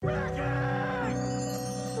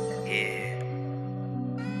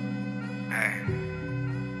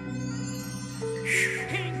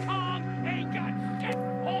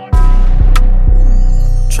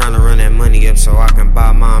can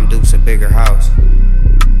buy Mom Dukes a bigger house.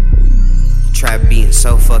 The trap beating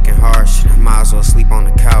so fucking harsh, I might as well sleep on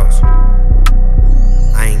the couch.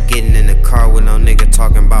 I ain't getting in the car with no nigga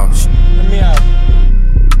talking about shit. Let me out.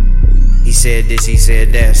 He said this, he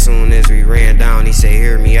said that. Soon as we ran down, he said,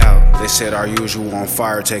 hear me out. They said our usual on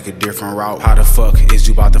fire, take a different route. How the fuck is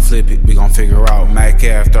you about to flip it? We gon' figure out. Mac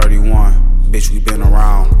Ave 31. Bitch, we been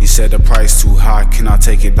around. You said the price too high, can I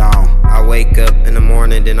take it down? I wake up in the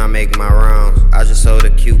morning, then I make my rounds. I just sold a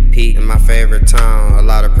cute peak in my favorite town. A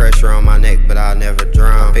lot of pressure on my neck, but I'll never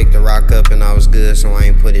drown. I picked the rock up and I was good, so I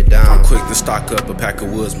ain't put it down. I'm quick to stock up a pack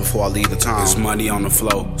of woods before I leave the town. There's money on the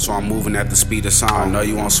flow, so I'm moving at the speed of sound. I know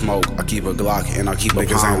you want smoke, I keep a Glock and I keep a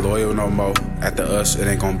Niggas pound. ain't Loyal no more, after us it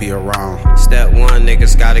ain't gon' be around. Step one,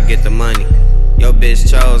 niggas gotta get the money. Yo bitch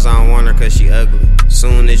chose, I don't want her cause she ugly.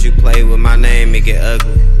 Soon as you play with my name, it get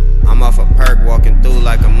ugly. I'm off a perk, walking through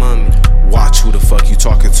like a mummy. Watch who the fuck you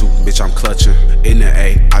talking to, bitch, I'm clutching. In the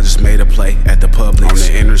A, I just made a play at the Publix. On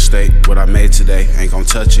the interstate, what I made today, ain't gon'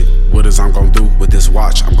 touch it. What is I'm gon' do with this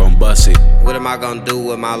watch, I'm gon' bust it. What am I gon' do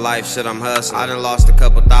with my life, shit, I'm hustling. I done lost a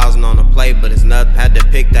couple thousand on the plate, but it's nothing. Had to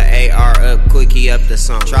pick the AR up, quickie up to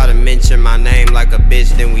something. Try to mention my name like a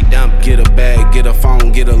bitch, then we dump it. Get a bag, get a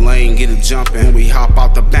phone, get a lane, get it jumping. When we hop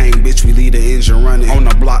out the bang, bitch, we leave the engine running. On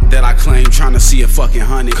the block that I claim, tryna see a fucking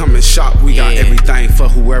 100. Come and shop, we got everything for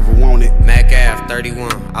whoever want it. Mac Ave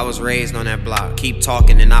 31, I was raised on that block. Keep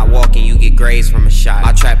talking and not walking, you get grazed from a shot.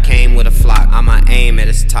 My trap came with a flock, I'ma aim at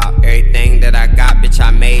its top. Everything that I got, bitch,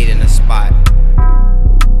 I made in the spot.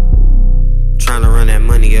 Tryna run that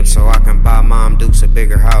money up so I can buy Mom Dukes a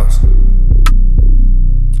bigger house.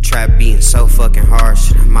 The trap beating so fucking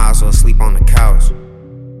harsh, I might as well sleep on the couch.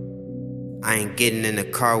 I ain't getting in the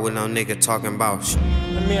car with no nigga talking about shit.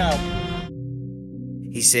 Let me out.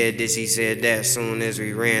 He said this, he said that. Soon as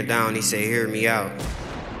we ran down, he said, hear me out.